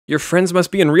Your friends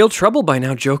must be in real trouble by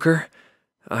now, Joker.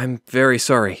 I'm very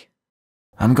sorry.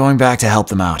 I'm going back to help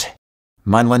them out.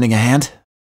 Mind lending a hand?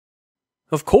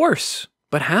 Of course,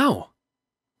 but how?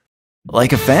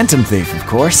 Like a phantom thief, of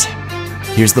course.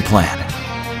 Here's the plan.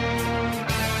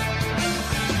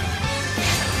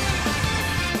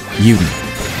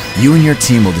 Uden, you and your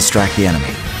team will distract the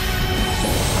enemy.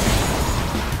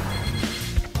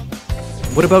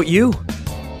 What about you?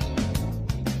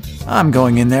 I'm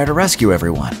going in there to rescue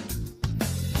everyone.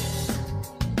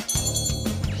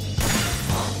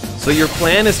 So your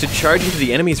plan is to charge into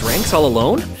the enemy's ranks all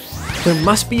alone? There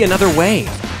must be another way.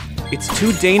 It's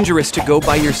too dangerous to go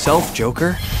by yourself,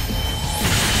 Joker.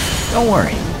 Don't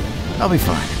worry, I'll be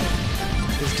fine.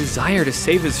 His desire to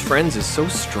save his friends is so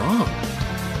strong.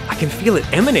 I can feel it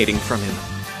emanating from him.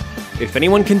 If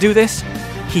anyone can do this,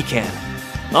 he can.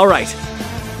 All right,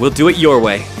 we'll do it your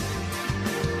way.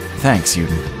 Thanks,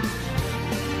 Uden.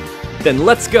 Then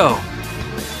let's go.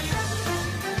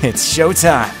 It's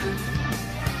showtime.